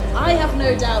I have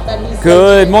no doubt that he's...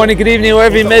 Good morning, good evening,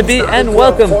 wherever you may be, and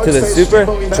welcome to the Super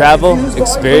Travel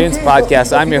Experience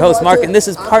Podcast. I'm your host, Mark, and this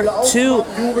is part 2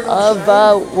 of,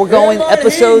 we're going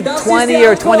episode 20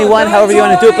 or 21, however you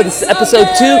want to do it, but this is episode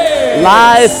 2,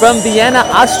 live from Vienna,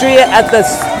 Austria, at the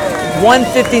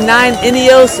 159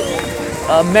 Ineos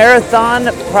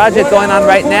marathon project going on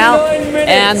right now,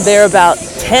 and they're about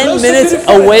 10 minutes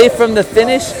away from the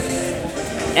finish.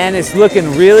 And it's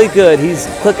looking really good. He's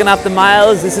clicking off the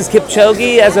miles. This is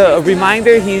Kipchoge. As a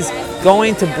reminder, he's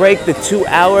going to break the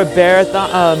 2-hour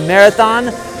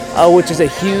marathon, which is a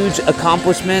huge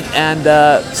accomplishment, and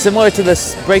similar to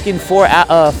this breaking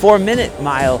 4-minute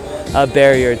mile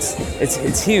barrier.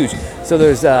 It's huge. So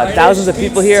there's thousands of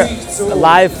people here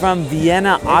live from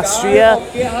Vienna, Austria,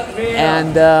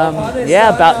 and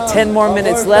about 10 more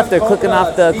minutes left. They're clicking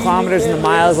off the kilometers and the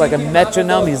miles like a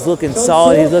metronome. He's looking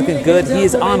solid. He's looking good. He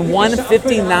is on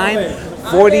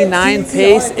 1:59.49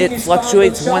 pace. It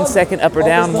fluctuates 1 second up or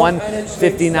down,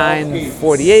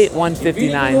 1:59.48,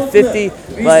 1:59.50,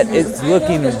 but it's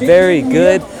looking very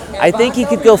good. I think he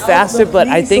could go faster, but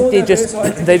I think they just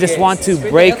want to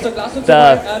break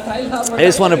they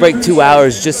just want to break 2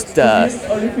 hours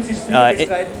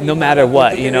no matter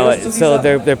what, so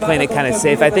they're playing it kind of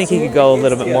safe. I think he could go a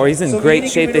little bit more. He's in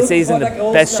great shape. They say he's in the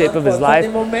best shape of his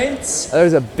life.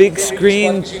 There's a big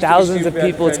screen, thousands of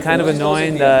people. It's kind of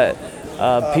annoying.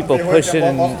 People pushing,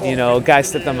 a guy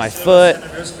stepped on my foot,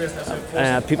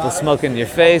 people smoking in your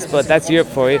face, but that's Europe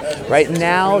for you. Right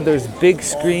now, there's big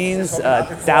screens,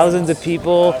 thousands of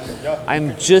people.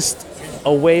 I'm just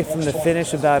away from the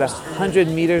finish, about 100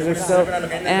 meters or so,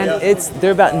 and they're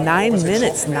about 9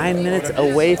 minutes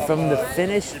away from the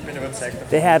finish.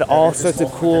 They had all sorts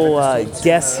of cool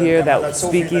guests here that were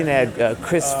speaking. They had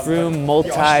Chris Froome,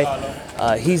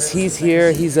 he's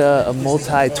here. He's a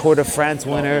multi-Tour de France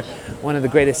winner, one of the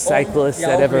greatest cyclists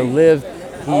that ever lived.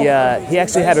 He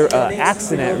actually had an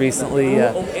accident recently.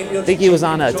 I think he was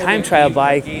on a time trial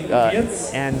bike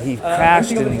and he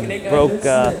crashed and broke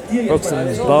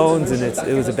some bones, and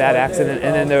it was a bad accident.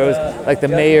 And then there was like the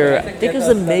mayor. I think it was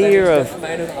the mayor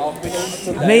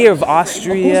of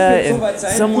Austria and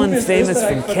someone famous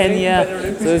from Kenya.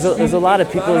 So there's a lot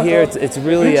of people here. It's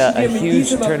really a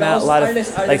huge turnout. A lot of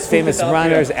like famous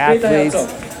runners, athletes.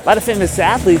 A lot of famous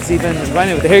athletes even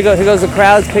running. Here goes the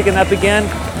crowd's picking up again.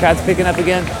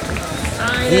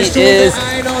 He is,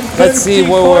 let's see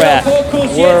where we're at.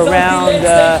 We're around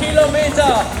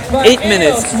 8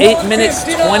 minutes,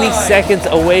 20 seconds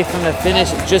away from the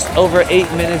finish, just over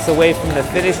 8 minutes away from the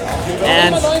finish,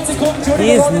 and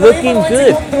he is looking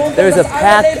good. There's a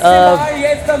pack of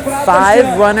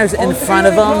 5 runners in front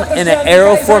of him in an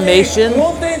arrow formation,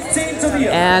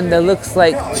 and there looks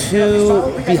like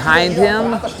 2 behind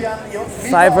him.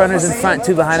 5 runners in front,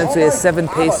 2 behind him, so he has 7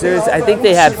 pacers. I think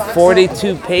they had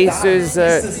 42 pacers,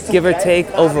 give or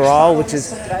take, overall, which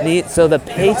is neat. So the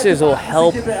pacers will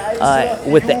help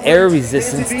with the air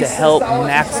resistance to help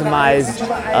maximize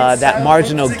that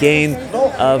marginal gain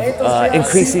of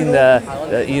decreasing the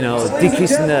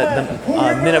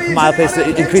minute per mile pace,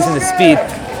 increasing the speed.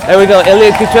 There we go,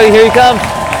 Eliud Kipchoge, here he comes.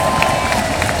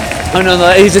 Oh no,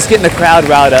 he's just getting the crowd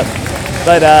riled up.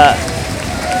 But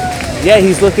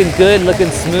he's looking good, looking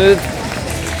smooth.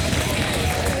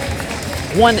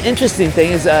 One interesting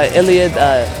thing is Eliud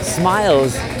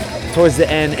smiles towards the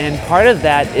end, and part of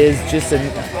that is just a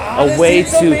way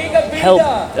to help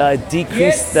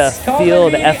decrease the feel,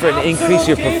 the effort, and increase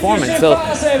your performance. So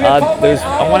there's,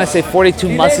 I want to say, 42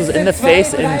 muscles in the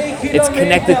face, and it's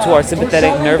connected to our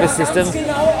sympathetic nervous system.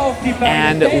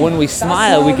 And when we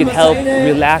smile, we can help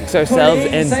relax ourselves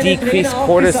and decrease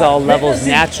cortisol levels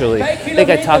naturally. I think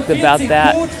I talked about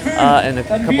that in a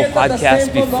couple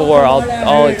podcasts before.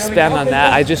 I'll expand on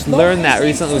that. I just learned that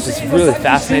recently, which is really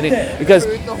fascinating, because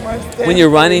when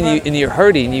you're running and you're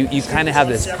hurting, you kind of have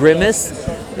this grimace.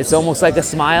 It's almost like a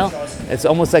smile. It's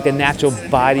almost like a natural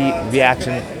body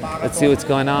reaction. Let's see what's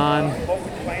going on.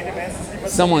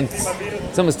 Someone's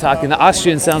talking. The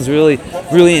Austrian sounds really,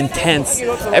 really intense.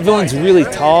 Everyone's really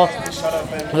tall.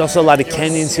 There's also a lot of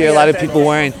Kenyans here. A lot of people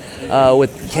wearing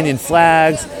with Kenyan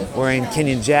flags, wearing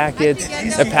Kenyan jackets.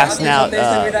 They're passing out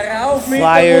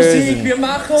flyers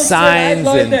and signs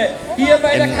and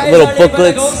little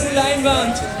booklets.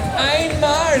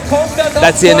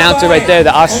 That's the announcer right there,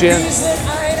 the Austrian.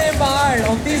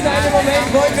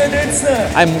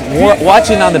 I'm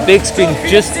watching on the big screen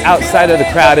just outside of the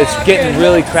crowd. It's getting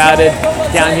really crowded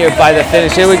down here by the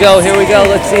finish. Here we go.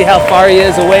 Let's see how far he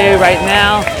is away right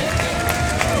now.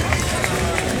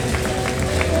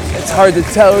 It's hard to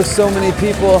tell, so many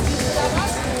people.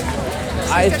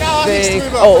 I think,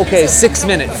 oh, okay, 6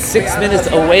 minutes. 6 minutes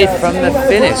away from the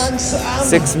finish.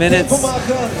 6 minutes.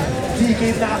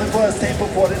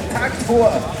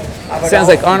 Sounds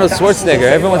like Arnold Schwarzenegger.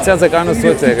 Everyone sounds like Arnold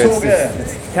Schwarzenegger.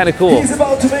 It's kind of cool. He's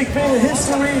about to make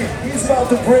history. He's about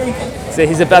to break. So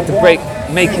he's about to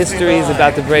make history. He's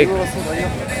about to break.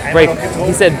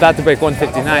 He said about to break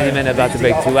 1:59. He meant about to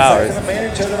break 2 hours.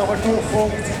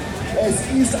 Es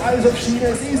ist alles auf Schiene,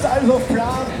 es ist alles auf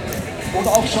Plan und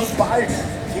auch schon bald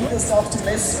geht es auch zum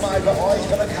letzten Mal bei euch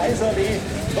bei der Kaiserallee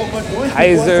nochmal durch.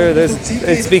 Kaiser, they're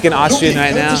speaking Austrian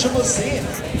right now.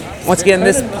 Once again,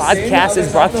 this podcast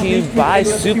is brought to you by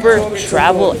Super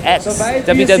Travel X,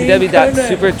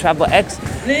 www.supertravelx,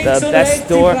 the best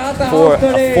store for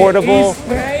affordable,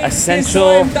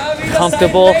 essential,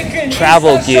 comfortable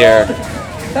travel gear.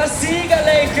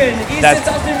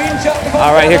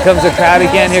 All right, here comes the crowd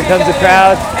again. Here comes the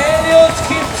crowd.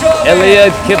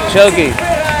 Eliud Kipchoge.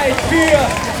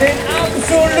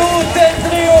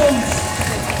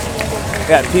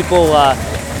 Got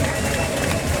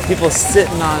people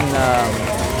sitting on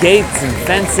gates and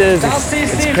fences.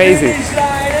 It's crazy.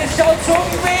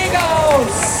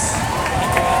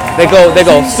 They go,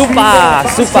 super,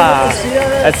 super.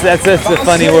 That's a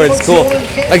funny word. It's cool.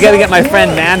 I gotta get my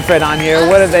friend Manfred on here.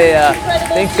 What do they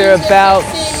think they're about?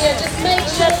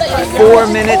 4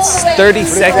 minutes, 30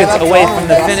 seconds away from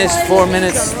the finish. 4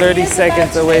 minutes, 30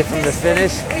 seconds away from the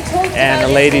finish. And the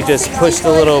lady just pushed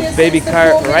a little baby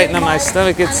cart right into my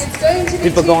stomach. It's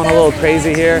people going a little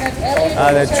crazy here.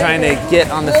 They're trying to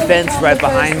get on the fence right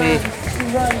behind me.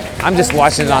 I'm just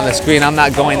watching it on the screen. I'm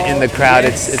not going in the crowd.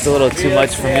 It's a little too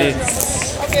much for me.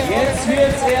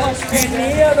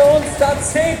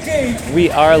 We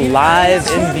are live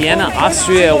in Vienna,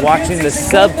 Austria, watching the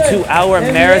sub 2 hour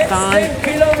marathon.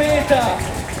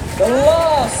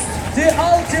 The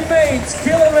ultimate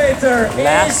kilometer.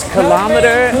 Last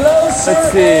kilometer. Let's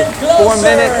see.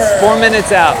 4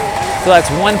 minutes out. So that's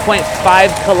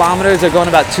 1.5 kilometers. They're going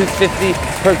about 250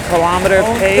 per kilometer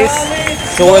pace.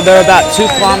 So they're about 2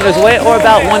 kilometers away, or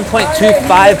about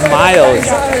 1.25 miles.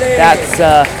 That's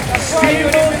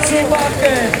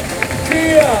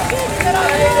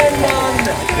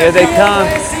here they come.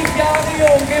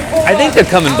 I think they're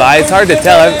coming by. It's hard to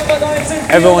tell.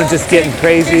 Everyone's just getting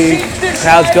crazy.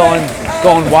 Crowd's going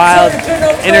wild.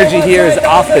 Energy here is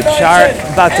off the chart.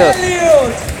 About to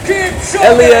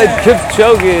Eliud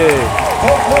Kipchoge.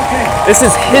 This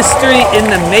is history in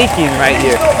the making right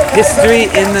here. History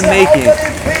in the making.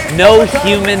 No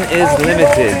human is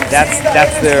limited. That's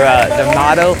their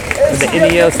motto for the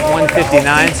Ineos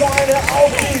 159.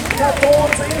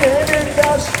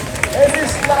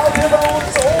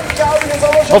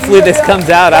 Hopefully this comes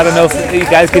out. I don't know if you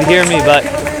guys could hear me, but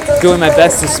doing my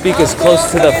best to speak as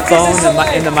close to the phone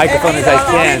and the microphone as I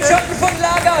can.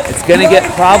 It's gonna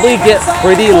probably get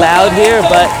pretty loud here,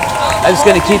 but I'm just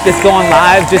gonna keep this going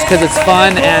live just because it's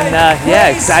fun and yeah,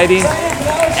 exciting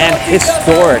and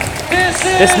historic.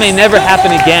 This may never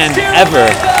happen again, ever.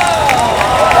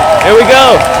 Here we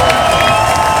go.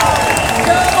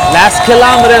 Last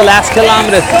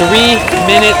kilometer, 3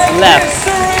 minutes left.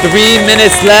 3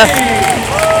 minutes left.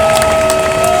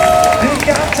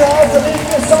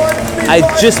 I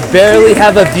just barely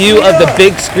have a view of the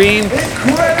big screen.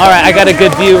 All right, I got a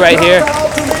good view right here.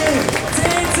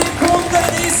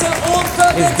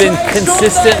 He's been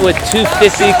consistent with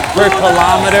 250 per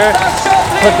kilometer,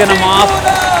 hooking them off.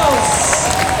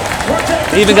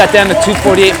 He even got down to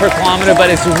 248 per kilometer, but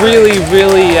it's really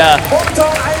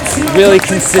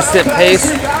consistent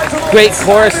pace. Great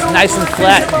course, nice and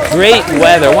flat, great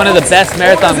weather. One of the best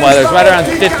marathon weathers, right around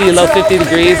 50, low 50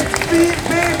 degrees.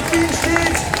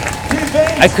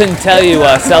 I couldn't tell you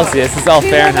Celsius, it's all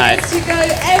Fahrenheit.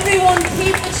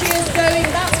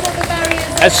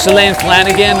 That's Shalane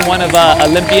Flanagan, one of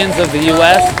Olympians of the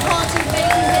U.S.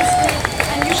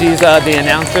 She's the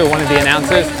announcer, one of the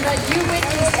announcers.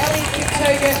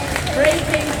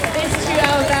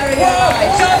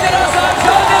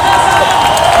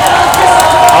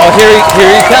 Oh, here he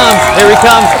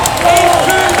comes.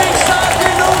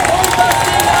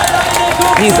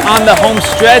 He's on the home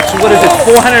stretch. What is it?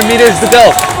 400 meters to go.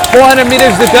 400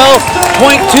 meters to go.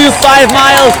 0.25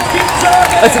 miles.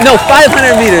 No,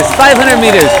 500 meters. 500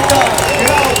 meters.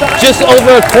 Just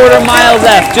over a quarter mile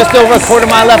left. Just over a quarter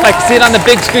mile left. I can see it on the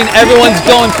big screen. Everyone's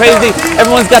going crazy.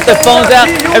 Everyone's got their phones out.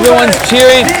 Everyone's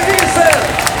cheering.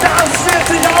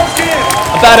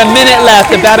 About a minute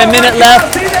left.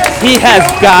 He has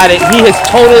got it. He has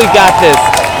totally got this.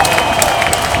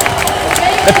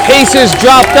 The Pacers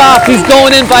dropped off. He's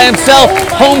going in by himself.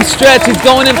 Home stretch. He's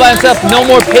going in by himself. No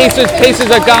more Pacers. Pacers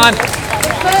are gone.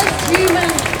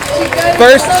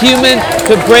 First human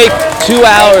to break 2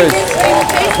 hours.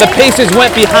 The pacers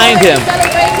went behind him.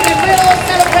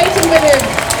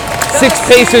 6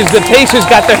 pacers. The pacers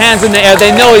got their hands in the air.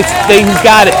 They know he's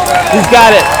got it. He's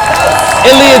got it.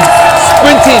 Iliad's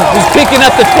sprinting. He's picking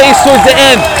up the pace towards the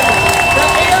end.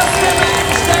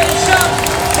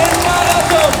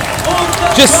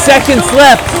 Just seconds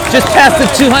left. Just past the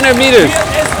 200 meters.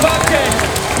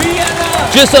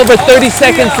 Just over 30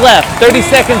 seconds left. 30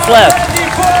 seconds left.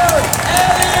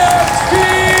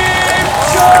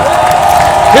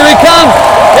 Here he comes.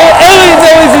 Iliad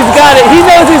knows he's got it. He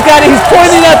knows he's got it. He's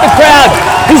pointing at the crowd.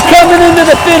 He's coming into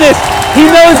the finish. He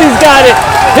knows he's got it.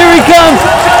 Here he comes.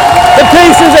 The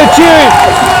pacers are cheering.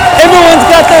 Everyone's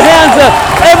got their hands up.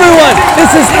 Everyone.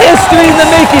 This is history in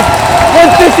the making.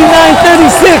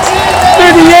 159.36,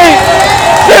 38,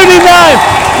 39,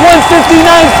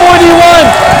 159.41,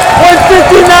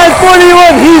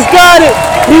 159.41. He's got it.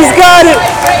 He's got it.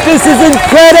 This is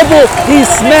incredible. He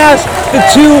smashed the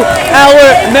 2-hour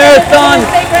marathon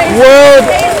world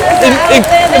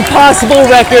impossible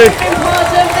record.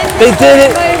 They did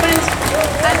it.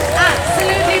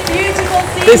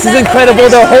 This is incredible.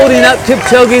 They're holding up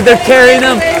Kipchoge. They're carrying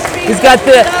him. He's got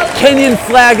the Kenyan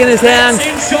flag in his hands.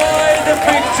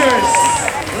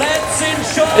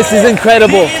 This is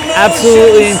incredible.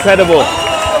 Absolutely incredible.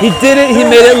 He did it. He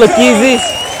made it look easy.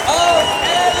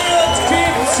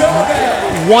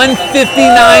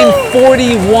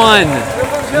 159.41.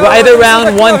 Right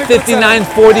around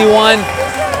 159.41.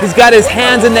 He's got his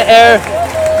hands in the air.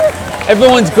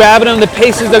 Everyone's grabbing him. The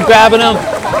pacers are grabbing him.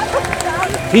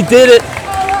 He did it.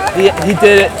 He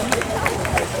did it.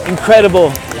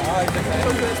 Incredible.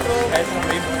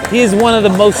 He is one of the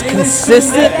most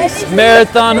consistent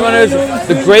marathon runners,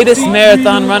 the greatest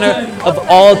marathon runner of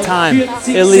all time,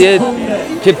 Iliad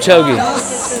Kipchoge.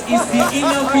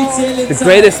 The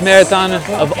greatest marathon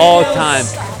of all time.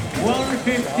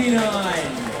 159.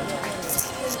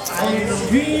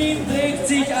 Aus Wien trägt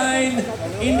sich ein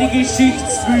in die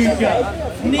Geschichtsbücher.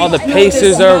 All the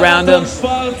pacers are around him.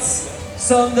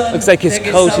 Looks like his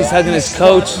coach. He's hugging his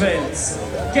coach.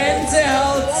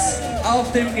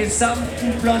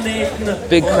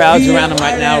 Big crowds around him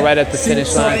right now, right at the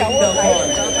finish line.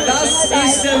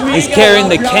 He's carrying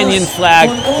the Kenyan flag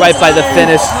right by the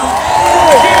finish.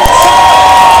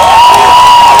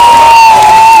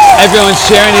 Everyone's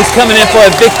cheering. He's coming in for a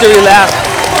victory lap.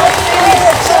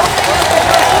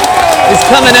 He's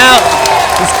coming out.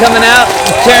 He's coming out.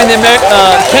 He's carrying the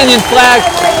Kenyan flag.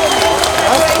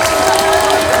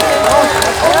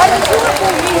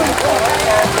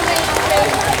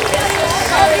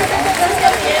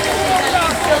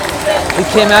 He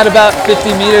came out about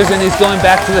 50 meters and he's going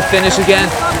back to the finish again.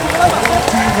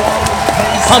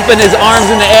 Pumping his arms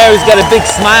in the air. He's got a big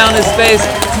smile on his face,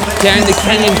 carrying the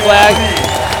Kenyan flag.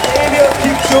 Iliad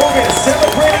Kipchoge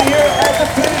celebrating here at the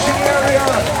finishing area.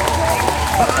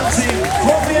 Bouncing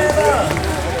from Vienna,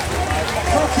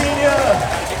 from Kenya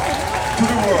to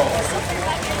the world.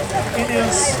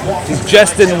 Ineos. He's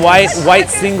dressed in white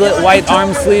singlet, white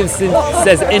arm sleeves. It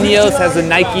says Ineos, has a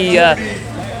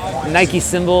Nike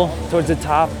symbol towards the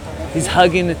top. He's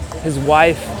hugging his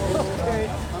wife.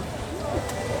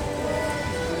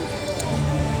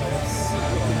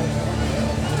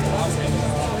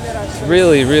 It's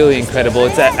really, really incredible.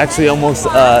 It's actually almost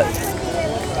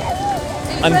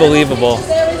unbelievable. He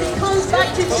comes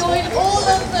back to join all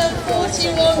of the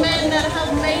 41 men that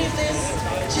have made this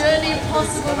journey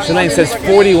possible. So then it says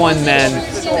 41 men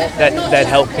that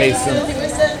helped pace him.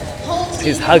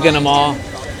 He's hugging them all.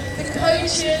 The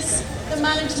coaches, the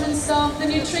management staff, the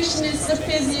nutritionists, the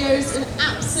physios, an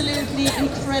absolutely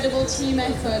incredible team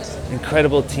effort.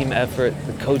 Incredible team effort.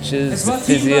 The coaches, the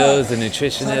physios, the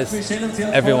nutritionists,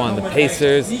 everyone, the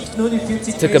pacers.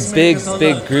 It took a big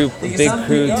group, a big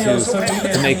crew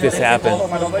to make this happen.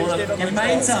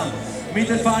 Gemeinsam mit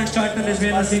den Veranstaltern des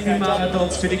Vienna City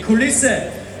Marathons für die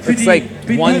Kulisse. It's like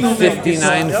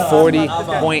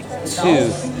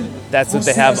 159.40.2. That's what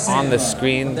they have on the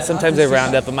screen. Sometimes they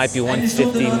round up, it might be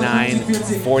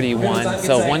 159.41.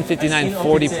 So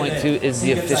 159.40.2 is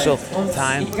the official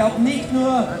time.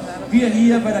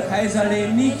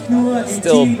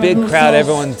 Still a big crowd,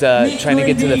 everyone's trying to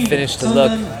get to the finish to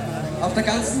look.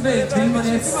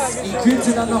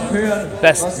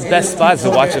 Best spots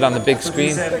to watch it on the big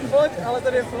screen. We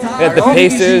have the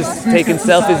pacers taking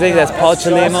selfies. I think that's Paul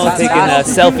Chalemo taking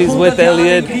selfies with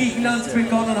Iliad.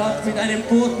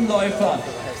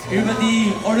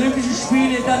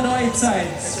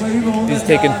 He's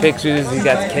taking pictures. He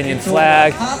got the Kenyan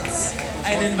flag.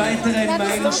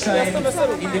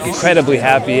 Incredibly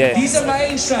happy.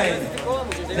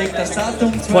 legt das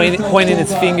Datum pointing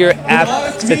its finger at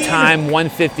the time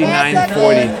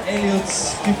 1:59:40.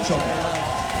 Eliots Kipchoge.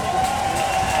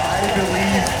 I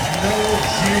believe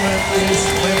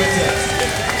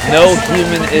No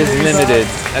human is limited.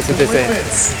 That's what they're saying.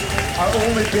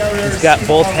 He's got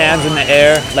both hands in the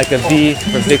air like a V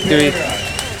for victory.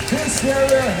 This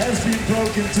barrier has been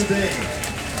broken today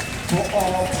for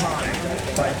all time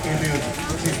by Eliud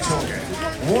Kipchoge.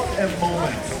 What a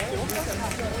moment.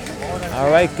 All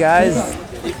right, guys.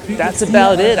 That's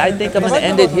about it. I think I'm going to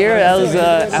end it here. That was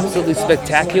absolutely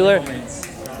spectacular.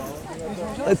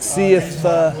 Let's see if...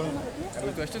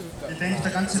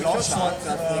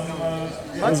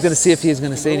 I was going to see if he's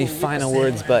going to say any final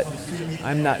words, but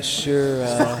I'm not sure.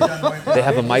 They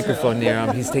have a microphone near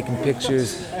him. He's taking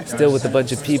pictures still with a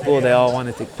bunch of people. They all want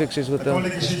to take pictures with him.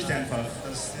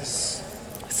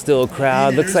 Still a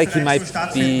crowd. Looks like he might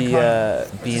be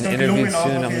being interviewed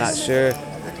soon. I'm not sure.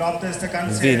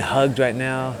 He's being hugged right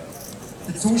now.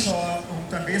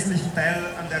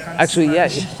 Actually, yeah,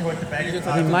 he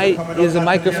might. There's a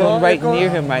microphone right near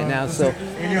him right now, so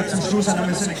he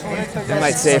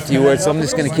might say a few words. So I'm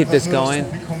just going to keep this going.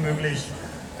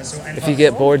 If you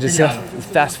get bored, just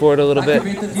fast forward a little bit.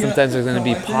 Sometimes there's going to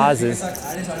be pauses.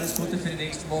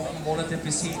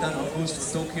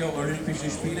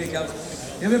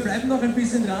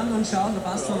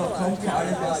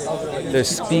 They're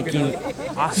speaking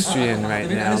Austrian right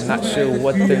now. I'm not sure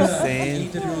what they're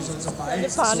saying.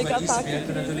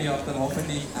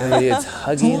 Elliot's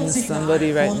hugging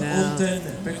somebody right now.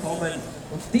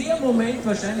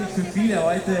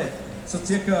 So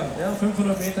circa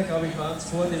 500 Meter, glaube ich, waren es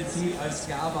vor dem Ziel, als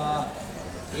klar war.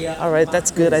 All right,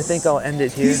 that's good. I think I'll end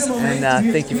it here.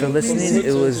 And thank you for listening.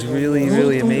 It was really,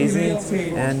 really amazing.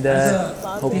 And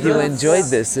hope you enjoyed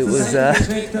this. It was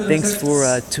thanks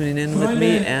for tuning in with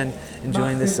me and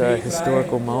enjoying this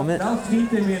historical moment.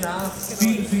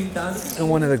 And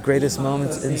one of the greatest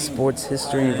moments in sports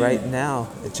history right now.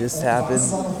 It just happened.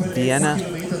 Vienna,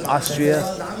 Austria.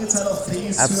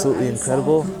 Absolutely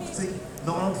incredible.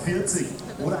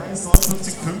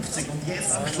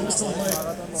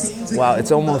 Wow,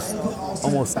 it's almost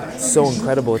so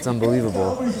incredible. It's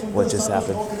unbelievable what just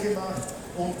happened.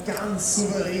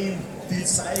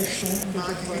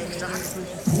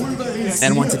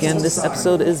 And once again, this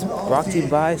episode is brought to you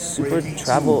by Super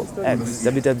Travel X.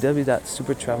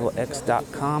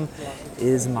 www.supertravelx.com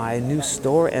is my new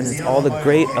store, and it's all the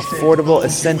great, affordable,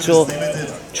 essential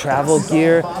travel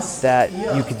gear that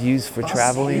you could use for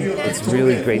traveling. It's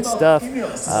really great stuff.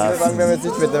 From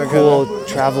cool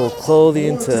travel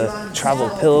clothing to travel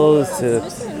pillows to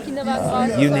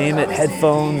you name it,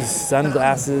 headphones,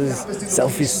 sunglasses,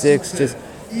 selfie sticks, just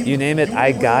you name it,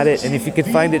 I got it. And if you could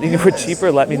find it anywhere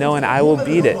cheaper, let me know and I will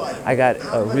beat it. I got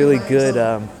a really good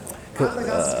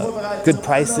good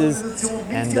prices,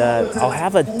 and I'll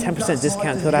have a 10%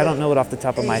 discount code. I don't know it off the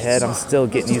top of my head. I'm still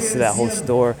getting used to that whole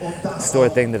store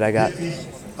thing that I got.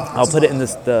 I'll put it in the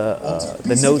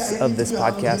notes of this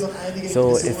podcast.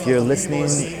 So if you're listening,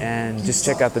 and just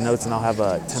check out the notes, and I'll have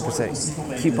a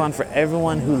 10% coupon for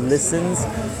everyone who listens.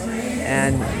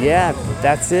 And yeah,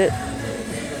 that's it.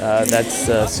 That's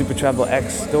Super Travel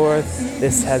X store.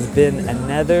 This has been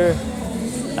another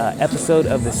episode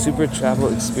of the Super Travel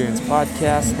Experience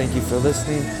podcast. Thank you for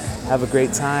listening. Have a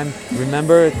great time.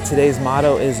 Remember, today's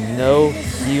motto is no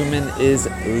human is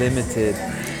limited.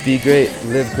 Be great,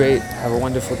 live great, have a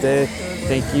wonderful day.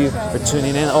 Thank you for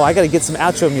tuning in. Oh, I gotta get some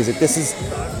outro music. This is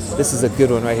a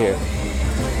good one right here.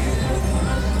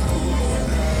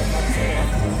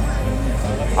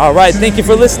 All right, thank you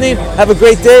for listening. Have a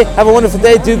great day, have a wonderful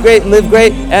day, do great, live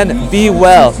great, and be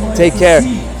well. Take care.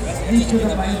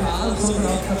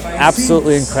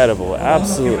 Absolutely incredible,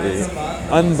 absolutely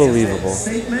unbelievable.